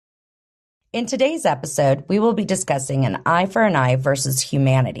In today's episode, we will be discussing an eye for an eye versus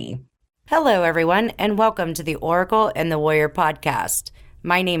humanity. Hello, everyone, and welcome to the Oracle and the Warrior podcast.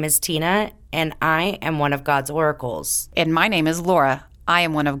 My name is Tina, and I am one of God's oracles. And my name is Laura. I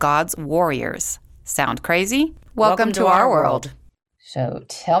am one of God's warriors. Sound crazy? Welcome to our world. So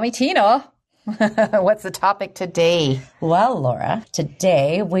tell me, Tina, what's the topic today? Well, Laura,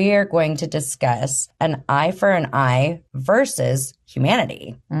 today we are going to discuss an eye for an eye versus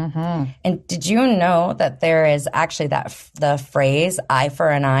humanity. Mm-hmm. And did you know that there is actually the phrase eye for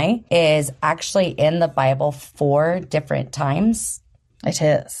an eye is actually in the Bible 4 different times? It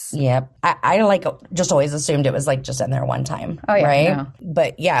is. Yep. I just always assumed it was just in there one time. Oh, yeah. Right? No.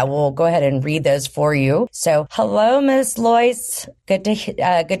 But yeah, we'll go ahead and read those for you. So hello, Miss Lois. Good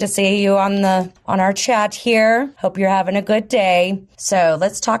to see you on our chat here. Hope you're having a good day. So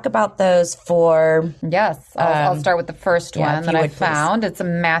let's talk about those four. Yes. I'll start with the first one that I found. It's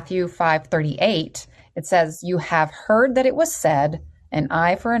in Matthew 5:38. It says, "You have heard that it was said, an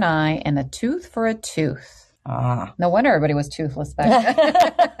eye for an eye and a tooth for a tooth." No wonder everybody was toothless back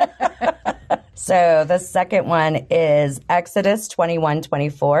then. So the second one is Exodus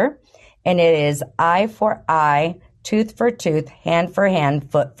 21:24, and it is eye for eye, tooth for tooth, hand for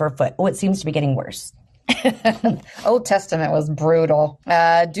hand, foot for foot. Oh, it seems to be getting worse. Old Testament was brutal.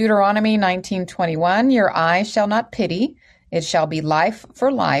 Deuteronomy 19:21, "Your eye shall not pity. It shall be life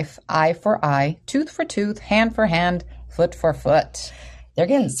for life, eye for eye, tooth for tooth, hand for hand, foot for foot." They're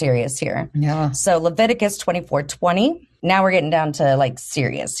getting serious here. Yeah. So Leviticus 24:20. Now we're getting down to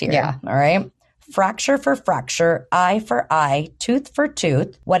serious here. Yeah. All right. Fracture for fracture, eye for eye, tooth for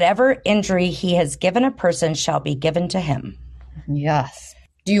tooth. Whatever injury he has given a person shall be given to him. Yes.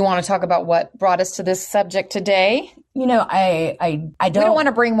 Do you want to talk about what brought us to this subject today? I don't. We don't want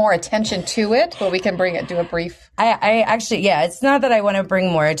to bring more attention to it, but we can do a brief. I actually, it's not that I want to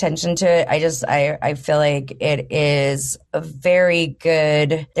bring more attention to it. I feel like it is a very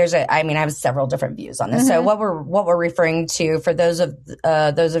good. I have several different views on this. Mm-hmm. So what we're referring to for those of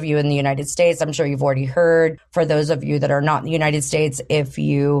you in the United States, I'm sure you've already heard. For those of you that are not in the United States, if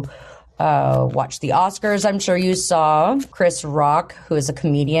you watch the Oscars, I'm sure you saw Chris Rock, who is a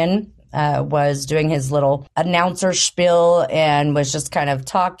comedian, was doing his little announcer spiel and was just kind of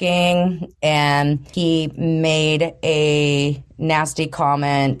talking, and he made a nasty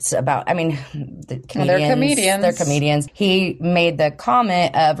comment about, they're comedians. He made the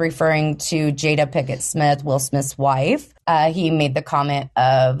comment of referring to Jada Pinkett Smith, Will Smith's wife. He made the comment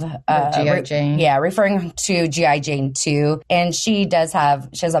of G.I. Jane. Referring to G.I. Jane 2. And she has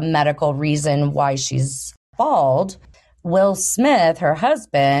a medical reason why she's bald. Will Smith, her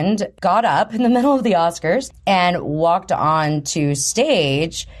husband, got up in the middle of the Oscars and walked on to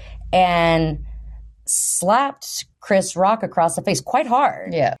stage and slapped Chris Rock across the face quite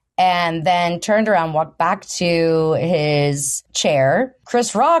hard. Yeah. And then turned around, walked back to his chair.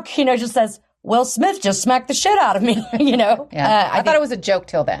 Chris Rock, just says, "Will Smith just smacked the shit out of me," Yeah. I thought it was a joke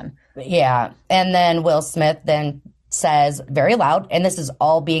till then. Yeah. And then Will Smith then says very loud, and this is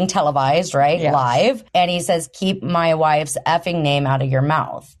all being televised, right? Yeah. Live. And he says, "Keep my wife's effing name out of your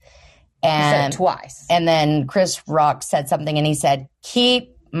mouth." And he said it twice. And then Chris Rock said something, and he said,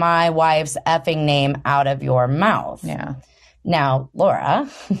 "Keep my wife's effing name out of your mouth." Yeah. Now, Laura,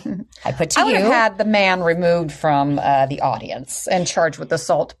 I put to I would you. have had the man removed from the audience and charged with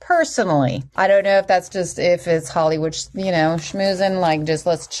assault personally. I don't know if it's Hollywood, schmoozing, just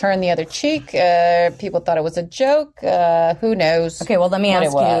let's turn the other cheek. People thought it was a joke. Who knows? Okay, well, let me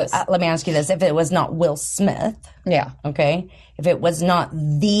ask you this. If it was not Will Smith. Yeah. Okay. If it was not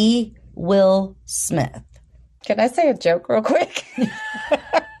the Will Smith. Can I say a joke real quick?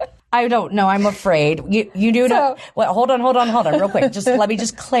 I don't know. I'm afraid. You do know. Well, hold on, real quick. Let me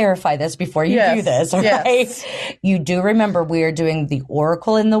just clarify this before you do this, all right? You do remember we are doing the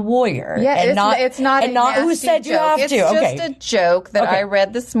Oracle and the Warrior. Yeah, it's not who said you have to. It's just a joke that I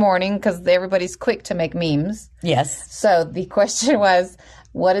read this morning because everybody's quick to make memes. Yes. So the question was,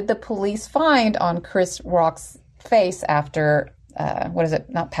 what did the police find on Chris Rock's face after what is it?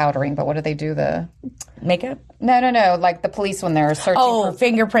 Not powdering, but what do they do? The makeup? No. Like the police when they're searching for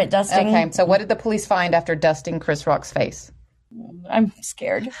fingerprint dusting. Okay, so what did the police find after dusting Chris Rock's face? I'm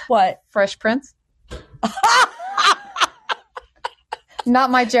scared. What? Fresh Prince?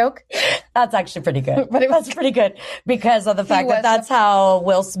 Not my joke. That's actually pretty good. That's pretty good because of the fact that that's how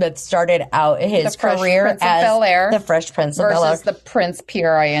Will Smith started out his career as the Fresh Prince of Bel-Air. Versus the Prince,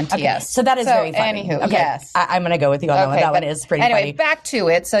 P-R-I-N-T-S. Okay, so that is very funny. Anywho, okay. Yes. I'm going to go with you on that one. That one is pretty funny. Anyway, back to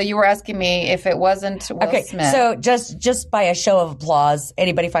it. So you were asking me if it wasn't Will Smith. So just by a show of applause,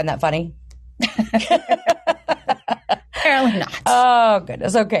 anybody find that funny? Apparently not. Oh,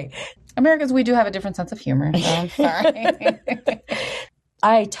 goodness. Okay. Americans, we do have a different sense of humor. So I'm sorry.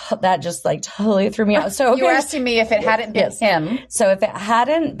 That just like totally threw me out. So you were asking me if it hadn't been him. So if it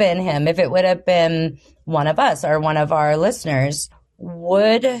hadn't been him, if it would have been one of us or one of our listeners,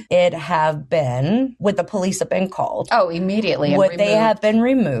 would it have been, would the police have been called? Oh, immediately. Would they have been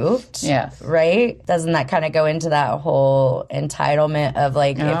removed? Yes. Right? Doesn't that kind of go into that whole entitlement of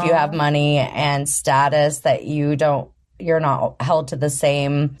like, if you have money and status that you're not held to the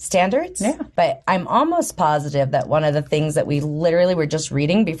same standards? Yeah. But I'm almost positive that one of the things that we literally were just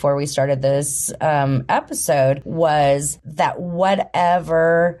reading before we started this episode was that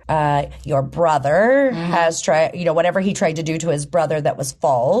whatever your brother has tried, whatever he tried to do to his brother that was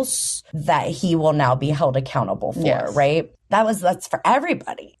false, that he will now be held accountable for, right? That's for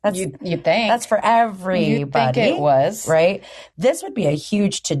everybody. You think. That's for everybody. You think it was. Right? This would be a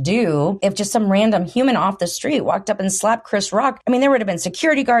huge to-do if just some random human off the street walked up and slapped Chris Rock. I mean, there would have been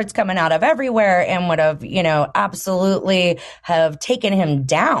security guards coming out of everywhere and would have, absolutely have taken him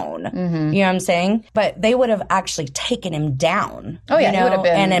down. Mm-hmm. You know what I'm saying? But they would have actually taken him down. Oh, yeah. He would have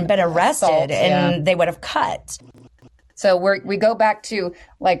been and been arrested and they would have cut. So we go back to,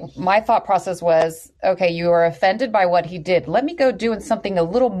 like, my thought process was, okay, you are offended by what he did. Let me go do something a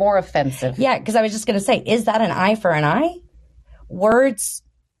little more offensive. Yeah, because I was just going to say, is that an eye for an eye? Words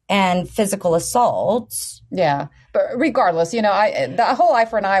and physical assaults. Yeah. But regardless, the whole eye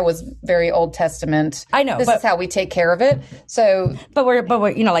for an eye was very Old Testament. I know. This is how we take care of it. So, but we're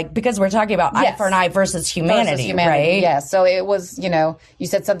because we're talking about eye for an eye versus humanity, right? Yeah. So it was, you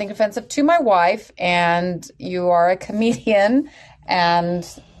said something offensive to my wife, and you are a comedian, and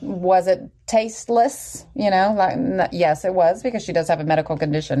was it tasteless? Yes, it was, because she does have a medical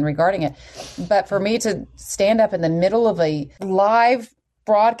condition regarding it. But for me to stand up in the middle of a live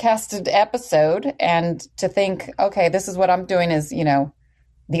broadcasted episode and to think, okay, this is what I'm doing is,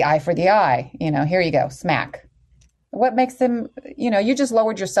 the eye for the eye, here you go, smack. What makes them, you just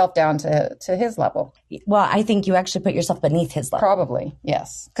lowered yourself down to his level. Well, I think you actually put yourself beneath his level. Probably,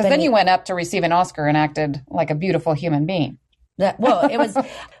 yes. Because then you went up to receive an Oscar and acted like a beautiful human being. It was,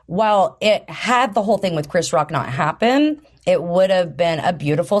 while it had the whole thing with Chris Rock not happen, it would have been a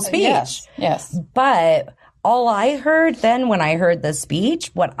beautiful speech. Yes. But all I heard then when I heard the speech,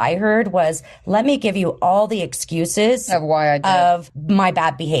 what I heard was, let me give you all the excuses of why I did. Of my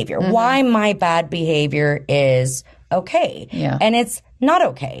bad behavior. Mm-hmm. Why my bad behavior is okay. Yeah. And it's not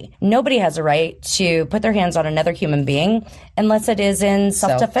okay. Nobody has a right to put their hands on another human being unless it is in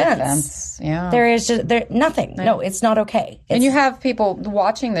self-defense. Yeah. There is nothing. No, it's not okay. And you have people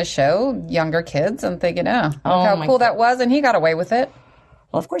watching this show, younger kids, and thinking, look how cool that was, and he got away with it.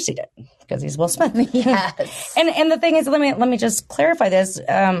 Well, of course he did, because he's Will Smith. Yes. And the thing is, let me just clarify this.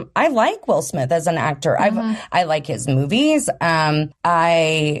 I like Will Smith as an actor. Mm-hmm. I like his movies.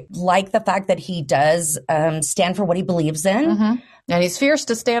 I like the fact that he does stand for what he believes in. Mm-hmm. And he's fierce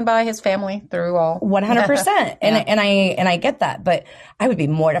to stand by his family through all. 100%. And I get that, but I would be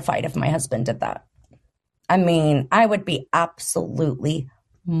mortified if my husband did that. I mean, I would be absolutely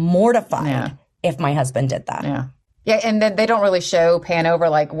mortified if my husband did that. Yeah. Yeah, and then they don't really pan over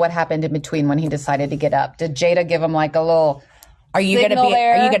like what happened in between when he decided to get up. Did Jada give him like a little Are you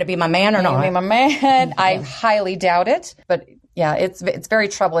gonna be my man or not? Be my man? I highly doubt it. But yeah, it's very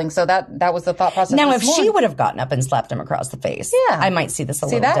troubling. So that was the thought process. Now, if she would have gotten up and slapped him across the face, I might see this a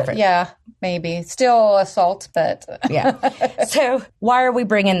little different. Yeah, maybe. Still assault, but yeah. So why are we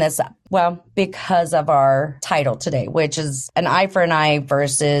bringing this up? Well, because of our title today, which is an eye for an eye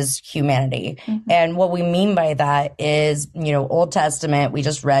versus humanity. Mm-hmm. And what we mean by that is, Old Testament, we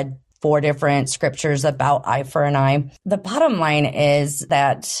just read 4 different scriptures about eye for an eye. The bottom line is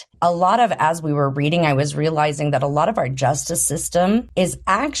that as we were reading, I was realizing that a lot of our justice system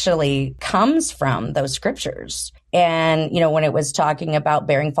comes from those scriptures. And, when it was talking about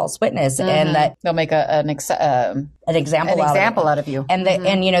bearing false witness and that they'll make an example out of you. And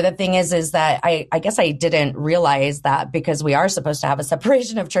the thing is that I guess I didn't realize that because we are supposed to have a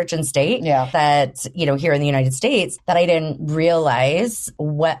separation of church and state that, here in the United States, that I didn't realize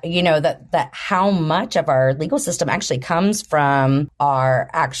that how much of our legal system actually comes from our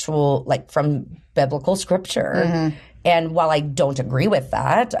actual, from biblical scripture. Mm-hmm. And while I don't agree with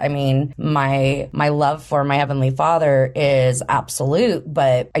that, I mean, my love for my Heavenly Father is absolute,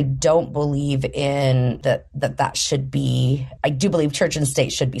 but I don't believe in that should be, I do believe church and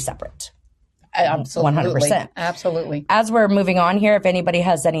state should be separate. Absolutely. 100%. Absolutely. As we're moving on here, if anybody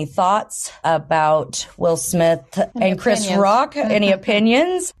has any thoughts about Will Smith and Chris Rock, any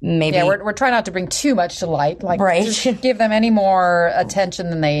opinions, maybe. Yeah, we're trying not to bring too much to light. Like, right. Just give them any more attention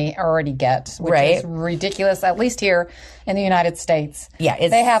than they already get, which is ridiculous, at least here in the United States. Yeah.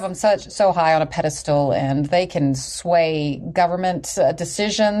 They have them so high on a pedestal, and they can sway government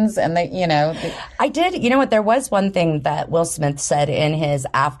decisions, and they, I did, you know what, there was one thing that Will Smith said in his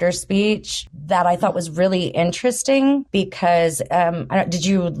after speech that I thought was really interesting because, did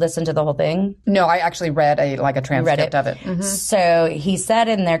you listen to the whole thing? No, I actually read a transcript of it. Mm-hmm. So he said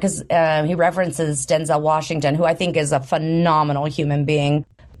in there, because he references Denzel Washington, who I think is a phenomenal human being.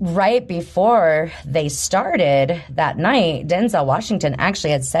 Right before they started that night, Denzel Washington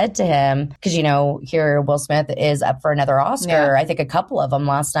actually had said to him, because, here Will Smith is up for another Oscar, I think a couple of them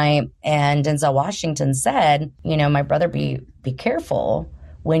last night. And Denzel Washington said, my brother, be careful.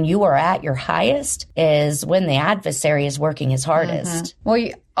 When you are at your highest is when the adversary is working his hardest. Mm-hmm. Well,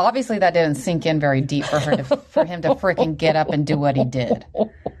 obviously that didn't sink in very deep for him to freaking get up and do what he did.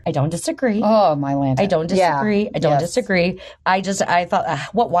 I don't disagree. Oh, my land. I don't disagree. I don't disagree. I thought,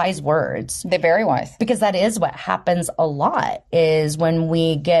 what wise words. They're very wise. Because that is what happens a lot, is when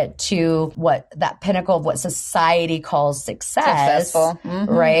we get to that pinnacle of what society calls successful,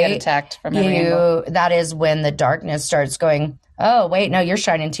 right? You get attacked from every angle. That is when the darkness starts going, oh, wait, no, you're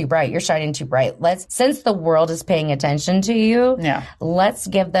shining too bright. You're shining too bright. Since the world is paying attention to you, let's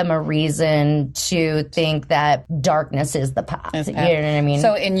give them a reason to think that darkness is the path. You know what I mean?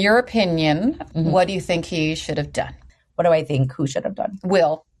 So in your opinion, what do you think he should have done? What do I think who should have done?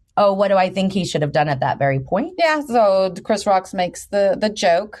 Will. Oh, what do I think he should have done at that very point? Yeah, so Chris Rock makes the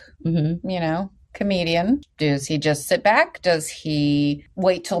joke, comedian. Does he just sit back? Does he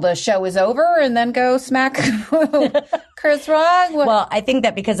wait till the show is over and then go smack Chris Rock? Well, I think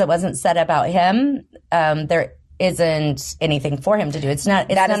that because it wasn't said about him, there isn't anything for him to do. That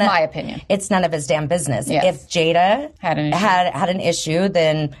is my opinion. It's none of his damn business. Yes. If Jada had an issue,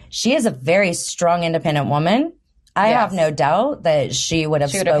 then she is a very strong, independent woman. I have no doubt that she would have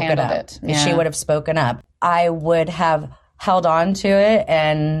spoken up. Yeah. She would have spoken up. I would have held on to it.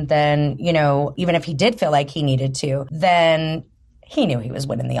 And then, even if he did feel like he needed to, then he knew he was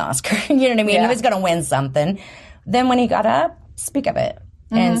winning the Oscar. You know what I mean? Yeah. He was going to win something. Then when he got up, speak of it.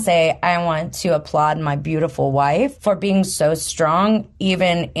 And say, I want to applaud my beautiful wife for being so strong,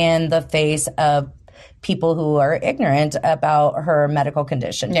 even in the face of people who are ignorant about her medical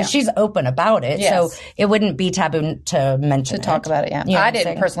condition. Because she's open about it. Yes. So it wouldn't be taboo to mention to talk about it, You know I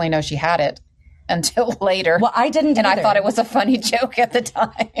didn't personally know she had it until later. Well, I didn't and either. I thought it was a funny joke at the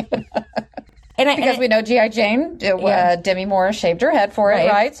time. Because we know G.I. Jane, Demi Moore shaved her head for it,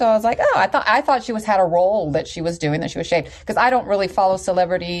 right? So I was like, I thought she had a role that she was doing, that she was shaved. Because I don't really follow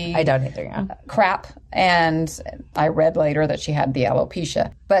celebrity I don't either, crap. And I read later that she had the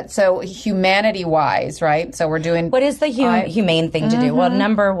alopecia. But so humanity-wise, right? So we're doing... What is the humane thing to do? Well,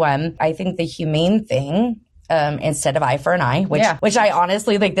 number one, I think the humane thing... instead of eye for an eye, which I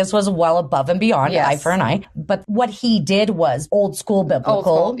honestly think this was well above and beyond eye for an eye. But what he did was old school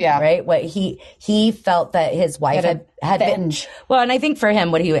biblical, right? What he felt that his wife had been. Well, and I think for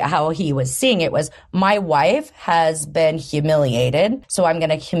him, how he was seeing it was, my wife has been humiliated, so I'm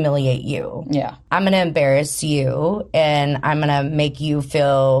going to humiliate you. Yeah, I'm going to embarrass you, and I'm going to make you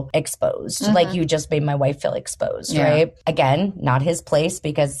feel exposed, like you just made my wife feel exposed, right? Again, not his place,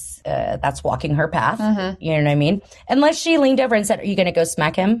 because that's walking her path. You know what I mean? Unless she leaned over and said, "Are you going to go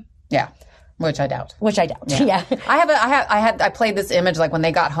smack him?" Yeah. Which I doubt. Yeah. I played this image, like when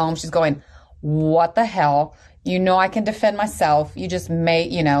they got home, she's going, what the hell? I can defend myself. You just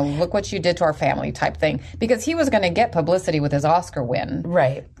made, look what you did to our family type thing. Because he was going to get publicity with his Oscar win.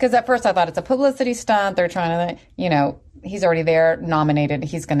 Right. Because at first I thought it's a publicity stunt. They're trying to, he's already there, nominated.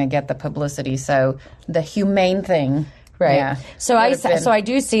 He's going to get the publicity. So the humane thing. Right. Yeah. So I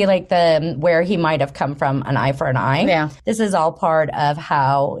do see like where he might have come from, an eye for an eye. Yeah. This is all part of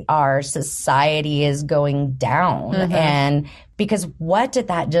how our society is going down. And because what did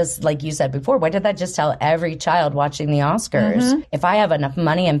that just, like you said before, what did that just tell every child watching the Oscars? If I have enough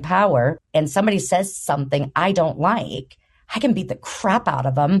money and power and somebody says something I don't like, I can beat the crap out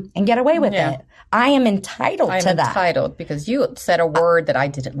of them and get away with it. I am entitled to that. I'm entitled because you said a word that I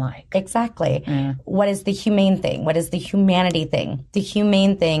didn't like. Exactly. What is the humane thing? What is the humanity thing? The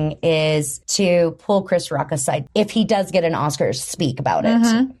humane thing is to pull Chris Rock aside. If he does get an Oscar, speak about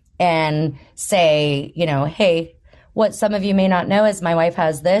it and say, hey, what some of you may not know is my wife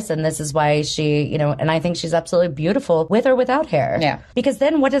has this, and this is why she, and I think she's absolutely beautiful with or without hair. Yeah. Because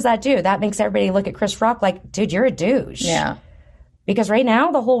then what does that do? That makes everybody look at Chris Rock like, dude, you're a douche. Yeah. Because right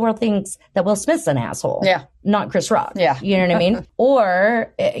now, the whole world thinks that Will Smith's an asshole. Yeah. Not Chris Rock. Yeah. You know what I mean?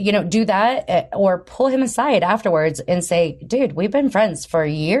 Or, do that or pull him aside afterwards and say, dude, we've been friends for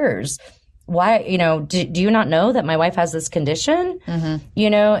years. Why, do you not know that my wife has this condition?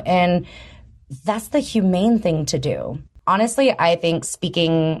 And that's the humane thing to do. Honestly, I think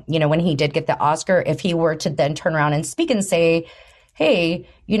speaking, when he did get the Oscar, if he were to then turn around and speak and say, hey,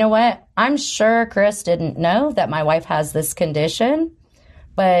 you know what? I'm sure Chris didn't know that my wife has this condition,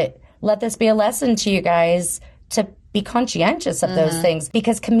 but let this be a lesson to you guys to be conscientious of those things,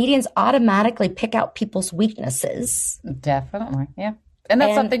 because comedians automatically pick out people's weaknesses. Definitely. Yeah. And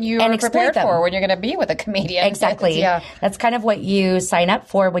that's something you are prepared for when you're going to be with a comedian. Exactly. Yeah. That's kind of what you sign up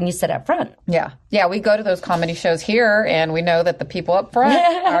for when you sit up front. Yeah. Yeah. We go to those comedy shows here and we know that the people up front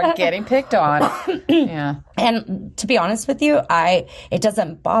are getting picked on. Yeah. And to be honest with you, it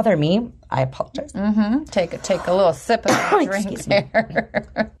doesn't bother me. I apologize. Take a little sip of the drink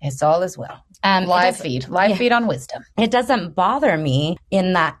there. It's all as well. Live feed on Wisdom. It doesn't bother me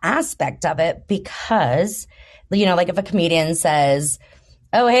in that aspect of it because, like if a comedian says,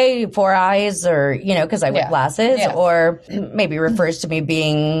 oh, hey, 4 eyes, or, because I wear glasses, or maybe refers to me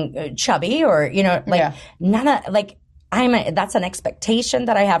being chubby, or, none of, that's an expectation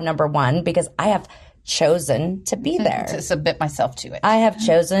that I have, number one, because I have chosen to be there. To submit myself to it. I have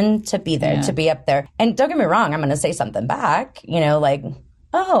chosen to be there, to be up there. And don't get me wrong, I'm going to say something back,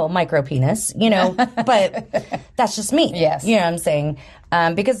 oh, micro penis, but that's just me. Yes. You know what I'm saying?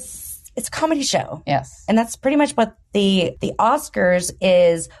 Because it's a comedy show. Yes. And that's pretty much what the Oscars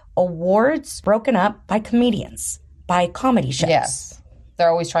is, awards broken up by comedians, by comedy shows. Yes. They're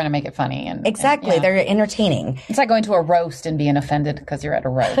always trying to make it funny. Exactly. They're entertaining. It's like going to a roast and being offended because you're at a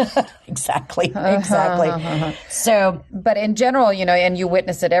roast. Exactly. So. But in general, and you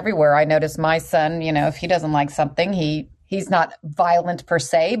witness it everywhere. I notice my son, if he doesn't like something, he's not violent per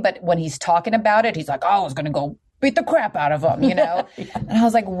se, but when he's talking about it, he's like, oh, I was going to go beat the crap out of him, And I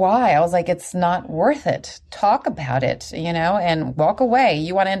was like, why? I was like, it's not worth it. Talk about it, and walk away.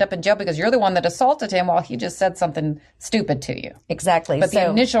 You want to end up in jail because you're the one that assaulted him while he just said something stupid to you. Exactly. But the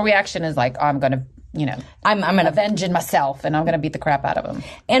initial reaction is like, I'm going to, I'm going to avenge myself and I'm going to beat the crap out of him.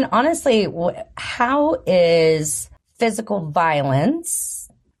 And honestly, how is physical violence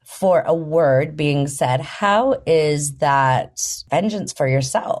for a word being said, how is that vengeance for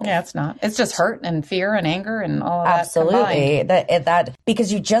yourself? Yeah, it's not. It's just hurt and fear and anger and all of Absolutely. that combined. That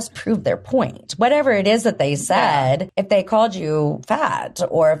because you just proved their point. Whatever it is that they said, if they called you fat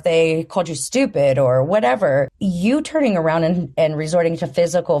or if they called you stupid or whatever, you turning around and resorting to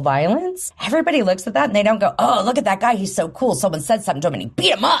physical violence, everybody looks at that and they don't go, oh, look at that guy. He's so cool. Someone said something to him and he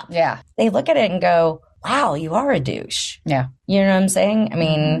beat him up. Yeah. They look at it and go, wow, you are a douche. Yeah. You know what I'm saying? I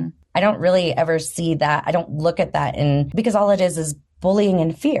mean, I don't really ever see that. I don't look at that because all it is bullying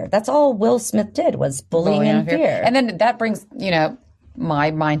and fear. That's all Will Smith did was bullying and fear. And then that brings, my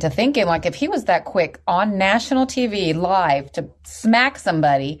mind to thinking, like, if he was that quick on national TV live to smack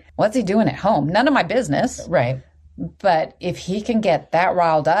somebody, what's he doing at home? None of my business. Right. But if he can get that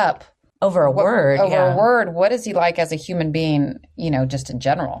riled up, over a word, what is he like as a human being, just in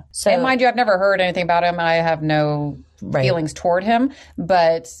general? So, and mind you, I've never heard anything about him. I have no feelings toward him,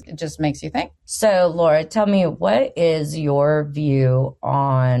 but it just makes you think. So, Laura, tell me, what is your view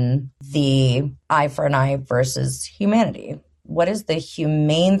on the eye for an eye versus humanity? What is the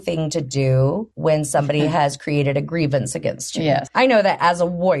humane thing to do when somebody has created a grievance against you? Yes. I know that as a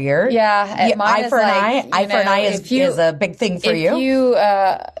warrior, eye for an eye is a big thing for you. If you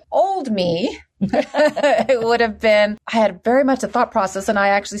old me, it would have been, I had very much a thought process, and I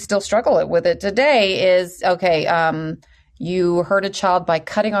actually still struggle with it today, is, okay, you hurt a child by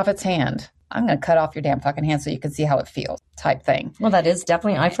cutting off its hand. I'm going to cut off your damn fucking hand so you can see how it feels, type thing. Well, that is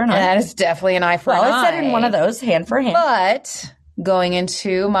definitely eye for an eye. That is definitely an eye for an eye. Well, it's said in one of those, hand for hand. But going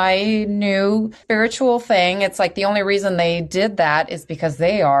into my new spiritual thing, it's like the only reason they did that is because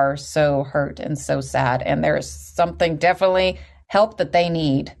they are so hurt and so sad. And there's something definitely help that they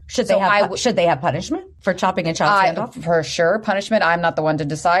need. Should they have punishment for chopping a child's hand off? For sure. Punishment. I'm not the one to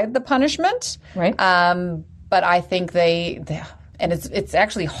decide the punishment. Right. But I think they and it's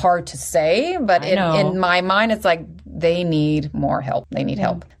actually hard to say, but in my mind, it's like they need more help. They need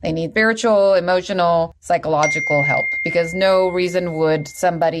help. They need spiritual, emotional, psychological help, because no reason would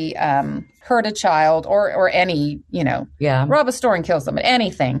somebody hurt a child or any, rob a store and kill somebody,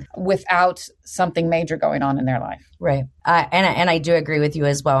 anything, without something major going on in their life. Right. And I do agree with you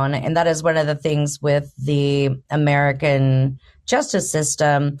as well. And that is one of the things with the American justice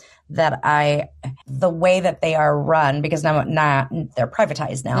system that the way that they are run, because now they're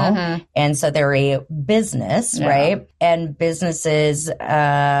privatized now. And so they're a business, right? And businesses,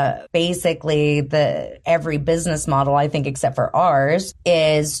 basically every business model, I think, except for ours,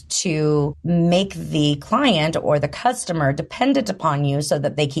 is to make the client or the customer dependent upon you so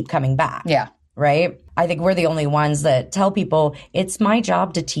that they keep coming back. Yeah. Right? I think we're the only ones that tell people it's my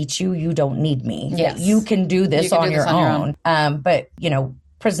job to teach you. You don't need me. Yes. You can do this on your own. But,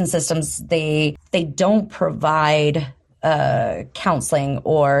 prison systems, they don't provide counseling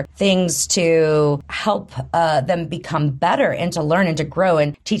or things to help them become better and to learn and to grow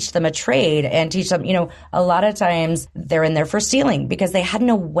and teach them a trade and teach them, a lot of times they're in there for stealing because they had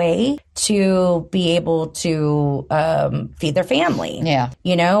no way to be able to feed their family. Yeah.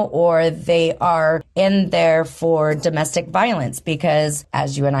 Or they are in there for domestic violence because,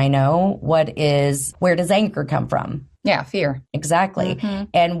 as you and I know, where does anger come from? Yeah, fear. Exactly.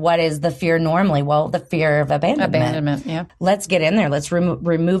 And what is the fear normally? Well, the fear of abandonment. Abandonment, yeah. Let's get in there. Let's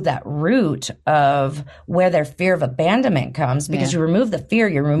remove that root of where their fear of abandonment comes, because you remove the fear,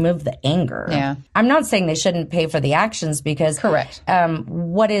 you remove the anger. Yeah. I'm not saying they shouldn't pay for the actions because... Correct.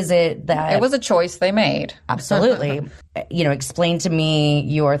 What is it that... It was a choice they made. Absolutely. Explain to me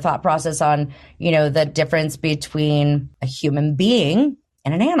your thought process on, the difference between a human being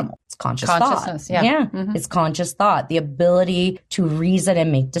and an animal. It's consciousness, thought. yeah. It's conscious thought, the ability to reason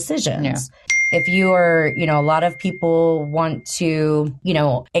and make decisions. Yeah. If you are, a lot of people want to,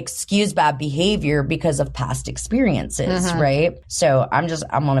 excuse bad behavior because of past experiences, right? So I'm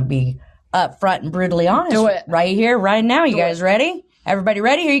going to be upfront and brutally honest. Do it. Right here, right now. You guys ready? Everybody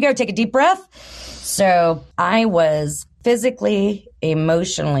ready? Here you go. Take a deep breath. So I was physically,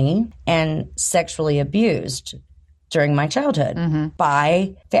 emotionally, and sexually abused during my childhood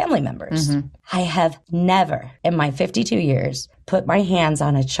by family members. I have never, in my 52 years, put my hands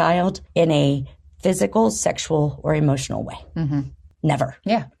on a child in a physical, sexual, or emotional way. Never.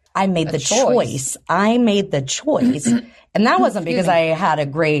 Yeah. I made the choice. I made the choice. And that wasn't because I had a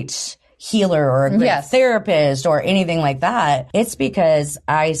great healer or a great therapist or anything like that. It's because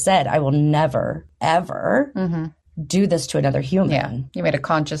I said, I will never, ever do this to another human. Yeah. You made a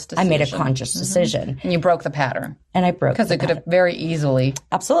conscious decision. I made a conscious decision. And you broke the pattern. And I broke because it could have very easily,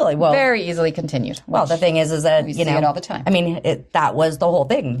 absolutely, very easily continued. Well, the thing is that we see it all the time. I mean, that was the whole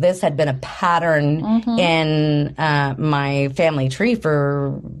thing. This had been a pattern in my family tree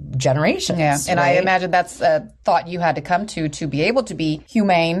for generations. Yeah, and right? I imagine that's a thought you had to come to be able to be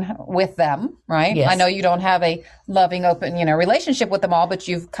humane with them, right? Yes. I know you don't have a loving, open, relationship with them all, but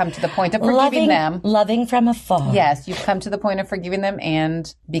you've come to the point of forgiving them. Loving from afar. Yes, you've come to the point of forgiving them,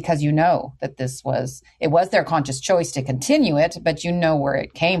 and because you know that it was their conscious choice to continue it, but you know where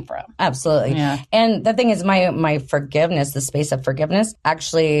it came from. Absolutely. Yeah. And the thing is, my forgiveness, the space of forgiveness,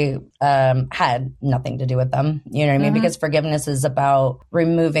 actually had nothing to do with them. You know what I mean? Because forgiveness is about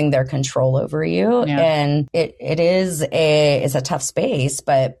removing their control over you. Yeah. And it's a tough space.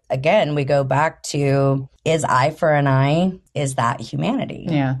 But again, we go back to, is eye for an eye? Is that humanity?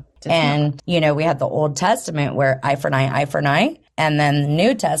 Yeah. And, we had the Old Testament where eye for an eye. And then the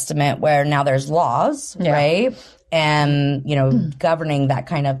New Testament where now there's laws, right? And, governing that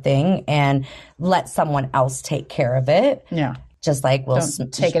kind of thing, and let someone else take care of it. Yeah. Just like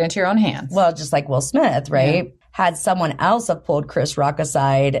Don't take it into your own hands. Well, just like Will Smith, right? Yeah. Had someone else have pulled Chris Rock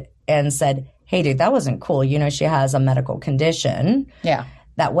aside and said, hey, dude, that wasn't cool. She has a medical condition. Yeah.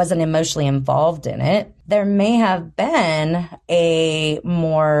 That wasn't emotionally involved in it. There may have been a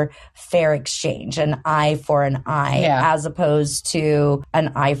more fair exchange, an eye for an eye, as opposed to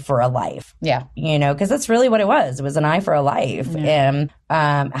an eye for a life. Yeah. Because that's really what it was. It was an eye for a life. Yeah.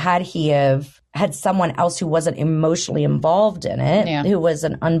 And had someone else who wasn't emotionally involved in it, who was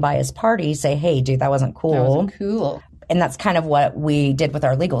an unbiased party, say, hey, dude, that wasn't cool. That wasn't cool. And that's kind of what we did with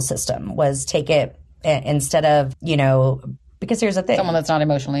our legal system, was take it instead of, because here's the thing. Someone that's not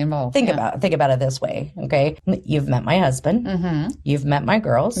emotionally involved. Think about it this way, okay? You've met my husband. You've met my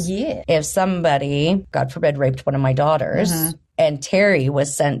girls. Yeah. If somebody, God forbid, raped one of my daughters and Terry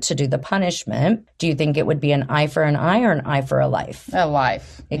was sent to do the punishment, do you think it would be an eye for an eye or an eye for a life? A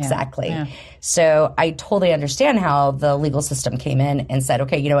life. Exactly. Yeah. So I totally understand how the legal system came in and said,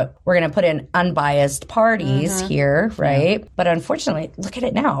 okay, you know what? We're going to put in unbiased parties here, right? Yeah. But unfortunately, look at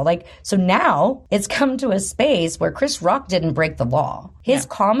it now. So now it's come to a space where Chris Rock didn't break the law. His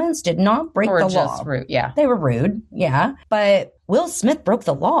comments did not break the law. Rude. Yeah. They were rude. Yeah. But Will Smith broke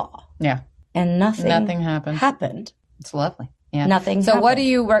the law. Yeah. And nothing happened. It's lovely. Yeah. Nothing. So happened. What do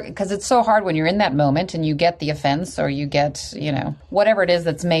you, because it's so hard when you're in that moment and you get the offense or you get, whatever it is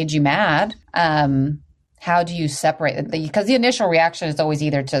that's made you mad. How do you separate it? Because the initial reaction is always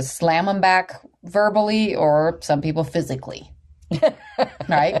either to slam them back verbally or some people physically.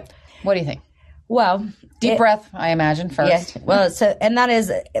 Right? What do you think? Well, deep breath, I imagine, first. Yeah. Well, and that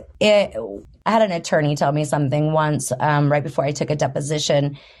is it. I had an attorney tell me something once right before I took a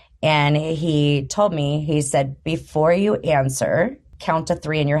deposition, and he told me, he said, before you answer, count to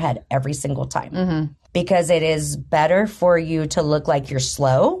 3 in your head every single time. Because it is better for you to look like you're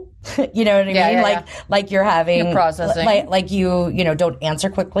slow. You know what I mean? Like you're having you're processing. Like you don't answer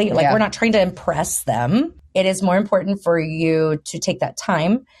quickly. Like we're not trying to impress them. It is more important for you to take that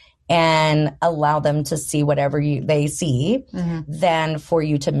time and allow them to see whatever they see than for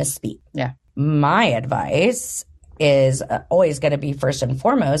you to misspeak. Yeah. My advice is always going to be, first and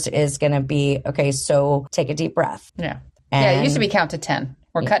foremost, is going to be, okay, so take a deep breath. Yeah. It used to be count to 10.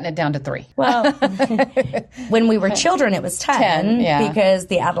 We're cutting it down to 3. Well, when we were children, it was 10 because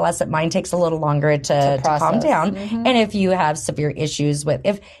the adolescent mind takes a little longer to calm down. And if you have severe issues with,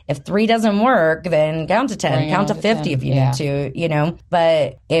 if 3 doesn't work, then count to 10, count to 50 if you need to, you know.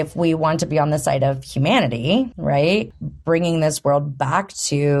 But if we want to be on the side of humanity, right, bringing this world back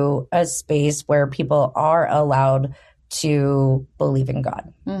to a space where people are allowed to believe in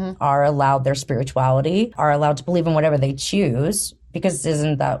God, are allowed their spirituality, are allowed to believe in whatever they choose, because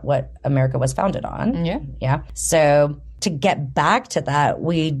isn't that what America was founded on? Yeah. Yeah. So to get back to that,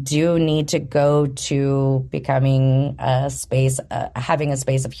 we do need to go to becoming a space, having a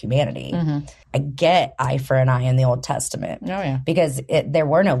space of humanity. I get eye for an eye in the Old Testament. Oh, yeah. Because there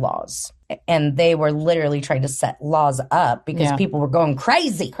were no laws. And they were literally trying to set laws up because people were going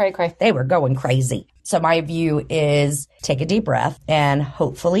crazy. Cray. They were going crazy. So my view is take a deep breath, and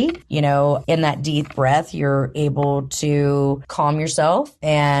hopefully, you know, in that deep breath, you're able to calm yourself.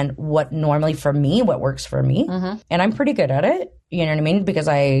 And what normally for me, what works for me, and I'm pretty good at it. You know what I mean? Because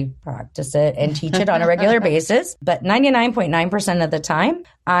I practice it and teach it on a regular basis. But 99.9% of the time,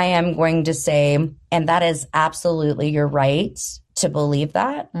 I am going to say, and that is absolutely your right to believe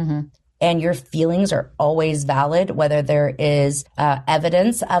that. And your feelings are always valid, whether there is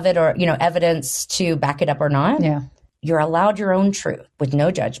evidence of it or, you know, evidence to back it up or not. Yeah. You're allowed your own truth with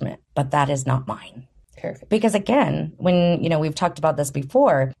no judgment, but that is not mine. Perfect. Because again, when, you know, we've talked about this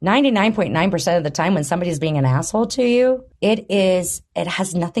before, 99.9% of the time when somebody's being an asshole to you, it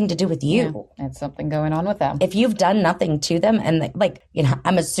has nothing to do with you. Yeah, it's something going on with them. If you've done nothing to them, and like, you know,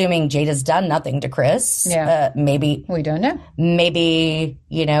 I'm assuming Jada's done nothing to Chris. Yeah. Maybe. We don't know. Maybe,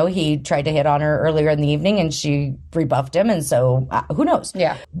 you know, he tried to hit on her earlier in the evening and she rebuffed him. And so who knows?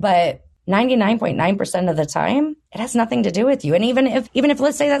 Yeah. But 99.9% of the time, it has nothing to do with you. And even if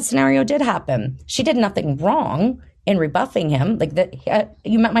let's say that scenario did happen, she did nothing wrong in rebuffing him. Like that,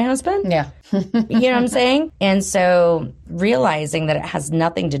 you met my husband? Yeah. You know what I'm saying? And so realizing that it has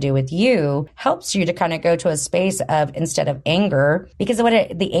nothing to do with you helps you to kind of go to a space of, instead of anger, because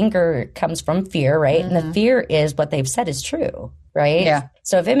the anger comes from fear, right? And the fear is what they've said is true. Right? Yeah.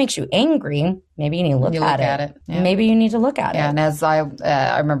 So if it makes you angry, maybe you need to look at it. Yeah. Maybe you need to look at it. And as I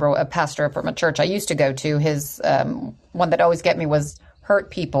remember a pastor from a church I used to go to, his one that always get me was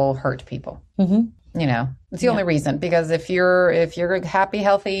hurt people. You know, it's the only reason, because if you're happy,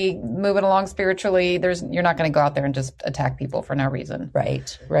 healthy, moving along spiritually, you're not going to go out there and just attack people for no reason. Right.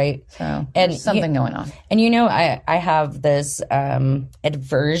 So there's something going on. And you know, I have this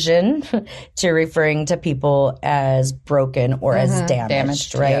aversion to referring to people as broken or as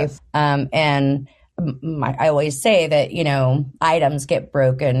damaged, right? Yes. And I always say that, you know, items get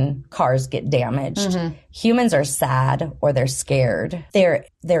broken, cars get damaged. Humans are sad or they're scared. There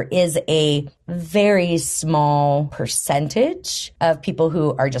is a very small percentage of people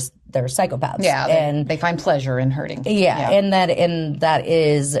who are just, they're psychopaths. Yeah, and they find pleasure in hurting. Yeah, and that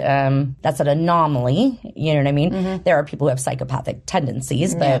is that's an anomaly. You know what I mean? There are people who have psychopathic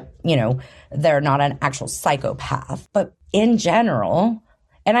tendencies, but you know, they're not an actual psychopath. But in general,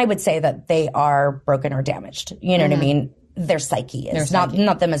 and I would say that they are broken or damaged. You know what I mean? Their psyche is not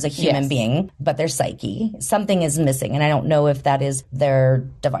them as a human being, but their psyche. Something is missing, and I don't know if that is their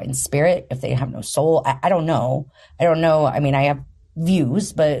divine spirit, if they have no soul. I don't know. I mean, I have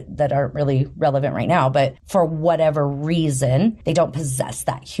views, but that aren't really relevant right now. But for whatever reason, they don't possess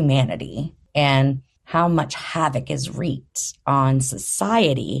that humanity. And how much havoc is wreaked on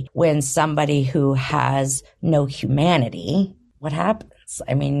society when somebody who has no humanity, what happens?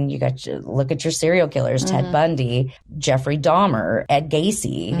 I mean, you got to look at your serial killers, Ted Bundy, Jeffrey Dahmer, Ed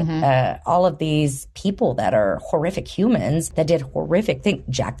Gacy, all of these people that are horrific humans that did horrific things.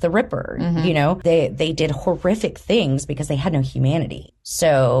 Jack the Ripper, you know, they did horrific things because they had no humanity.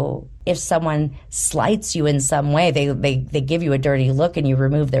 So if someone slights you in some way, they give you a dirty look and you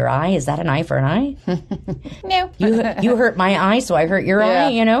remove their eye, is that an eye for an eye? No. You hurt my eye, so I hurt your eye,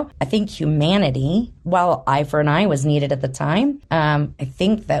 you know? I think humanity, while eye for an eye was needed at the time, I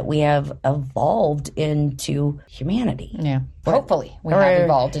think that we have evolved into humanity. Yeah. Hopefully we have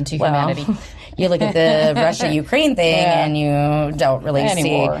evolved into humanity. You look at the Russia-Ukraine thing and you don't really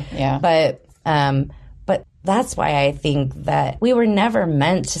anymore. see. Yeah. But that's why I think that we were never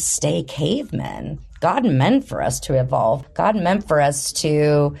meant to stay cavemen. God meant for us to evolve. God meant for us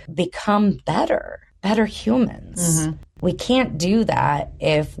to become better humans. Mm-hmm. We can't do that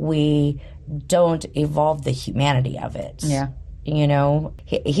if we don't evolve the humanity of it. Yeah. You know,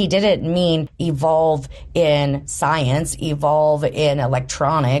 he didn't mean evolve in science, evolve in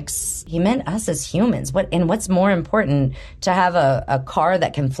electronics. He meant us as humans. What's more important, to have a car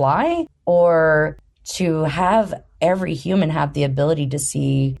that can fly, or to have every human have the ability to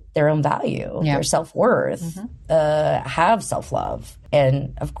see their own value, their self-worth, have self-love?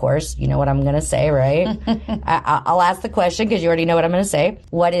 And of course, you know what I'm going to say, right? I'll ask the question because you already know what I'm going to say.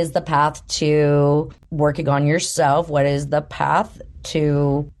 What is the path to working on yourself? What is the path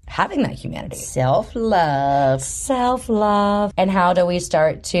to having that humanity? Self-love. Self-love. And how do we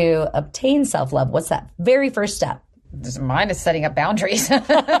start to obtain self-love? What's that very first step? Mine is setting up boundaries.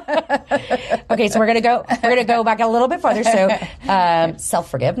 Okay, so we're gonna go back a little bit farther. So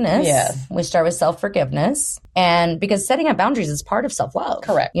self-forgiveness. Yes. We start with self-forgiveness. And because setting up boundaries is part of self-love.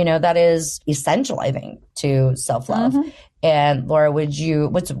 Correct. You know, that is essential, I think, to self-love. Mm-hmm. And Laura,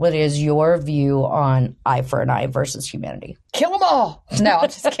 what is your view on eye for an eye versus humanity? Kill them all. No, I'm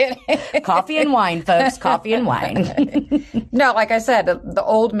just kidding. Coffee and wine, folks. Coffee and wine. No, like I said, the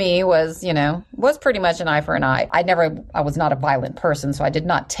old me was pretty much an eye for an eye. I was not a violent person, so I did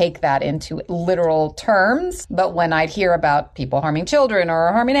not take that into literal terms. But when I'd hear about people harming children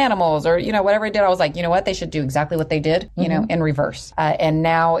or harming animals or, you know, whatever I did, I was like, you know what? They should do exactly what they did, you know, in reverse. And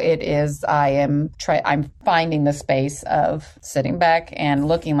now it is, I'm finding the space of sitting back and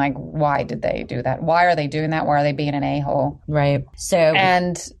looking like, why did they do that? Why are they doing that? Why are they being an a-hole? Right. So,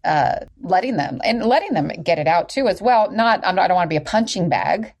 and letting them get it out too as well. I don't want to be a punching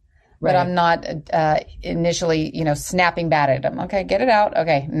bag, but I'm not initially, you know, snapping back at them. Okay, get it out.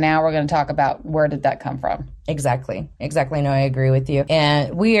 Okay, now we're going to talk about where did that come from. Exactly. No, I agree with you.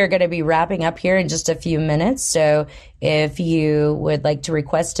 And we are going to be wrapping up here in just a few minutes. So if you would like to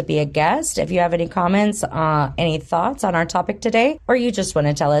request to be a guest, if you have any comments, any thoughts on our topic today, or you just want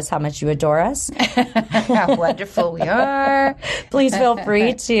to tell us how much you adore us, how wonderful we are, please feel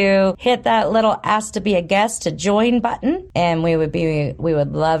free to hit that little ask to be a guest to join button. And we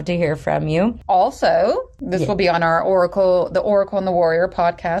would love to hear from you. Also, this will be on our the Oracle and the Warrior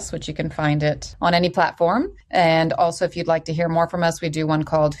podcast, which you can find it on any platform. And also, if you'd like to hear more from us, we do one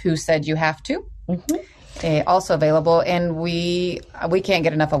called Who Said You Have To? Mm-hmm. Also available. And we can't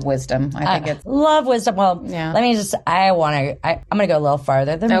get enough of wisdom. I think love wisdom. Well, I'm going to go a little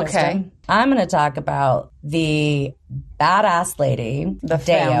farther than wisdom. I'm going to talk about the badass lady, the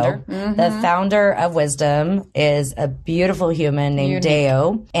Deo. Founder. Mm-hmm. The founder of Wisdom is a beautiful human named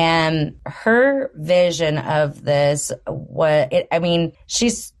Deo. And her vision of this,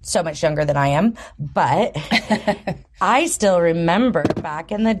 she's so much younger than I am, but I still remember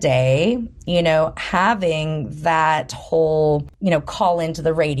back in the day, you know, having that whole, you know, call into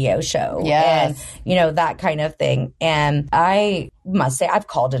the radio show. Yes. And, you know, that kind of thing. And I must say I've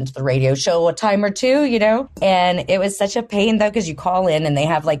called into the radio show a time or two, you know, and it was such a pain though, because you call in and they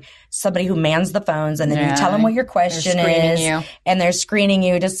have like somebody who mans the phones and then you tell them what your question is and they're screening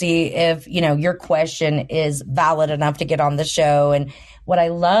you to see if, you know, your question is valid enough to get on the show. And what I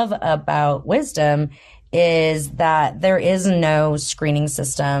love about Wisdom is that there is no screening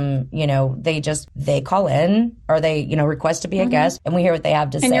system. You know, they call in or they, you know, request to be a guest and we hear what they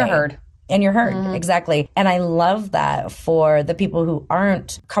have to say. And you're heard. And you're heard. Exactly. And I love that for the people who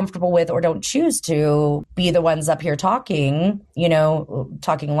aren't comfortable with or don't choose to be the ones up here talking, you know,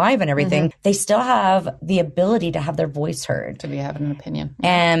 talking live and everything. They still have the ability to have their voice heard. To be having an opinion.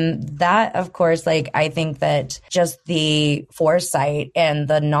 And that, of course, like, I think that just the foresight and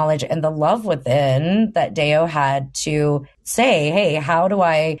the knowledge and the love within that Deo had to say, hey, how do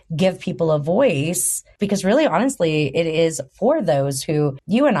I give people a voice? Because really, honestly, it is for those who,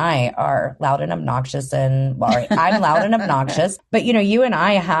 you and I are loud and obnoxious, and well, I'm loud and obnoxious, but you know, you and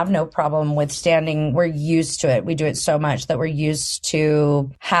I have no problem with standing. We're used to it. We do it so much that we're used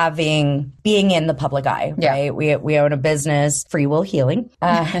to being in the public eye, right? We own a business, Free Will Healing.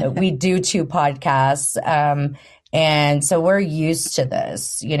 We do 2 podcasts. And so we're used to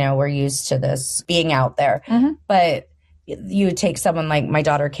this, you know, we're used to this being out there. But you take someone like my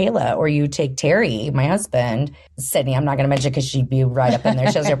daughter Kayla, or you take Terry, my husband, Sydney, I'm not going to mention because she'd be right up in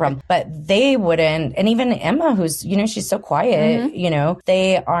there. She has no problem. But they wouldn't, and even Emma, who's, she's so quiet,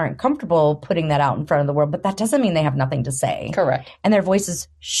 they aren't comfortable putting that out in front of the world. But that doesn't mean they have nothing to say. Correct. And their voices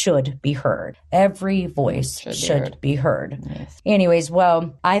should be heard. Every voice should be heard. Yes. Anyways,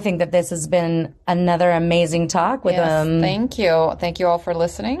 well, I think that this has been another amazing talk with them. Thank you. Thank you all for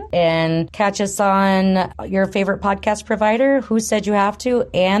listening. And catch us on your favorite podcast provider, Who Said You Have To,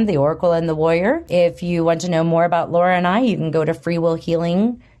 and The Oracle and the Warrior. If you want to know more about Laura and I, you can go to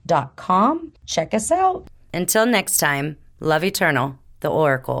freewillhealing.com. Check us out. Until next time, love eternal, The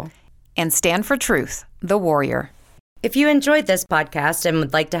Oracle. And stand for truth, The Warrior. If you enjoyed this podcast and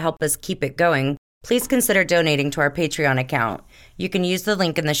would like to help us keep it going, please consider donating to our Patreon account. You can use the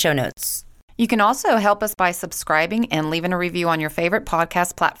link in the show notes. You can also help us by subscribing and leaving a review on your favorite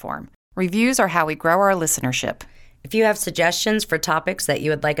podcast platform. Reviews are how we grow our listenership. If you have suggestions for topics that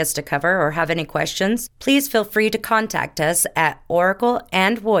you would like us to cover or have any questions, please feel free to contact us at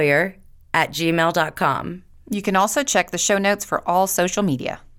oracleandwarrior@gmail.com. You can also check the show notes for all social media.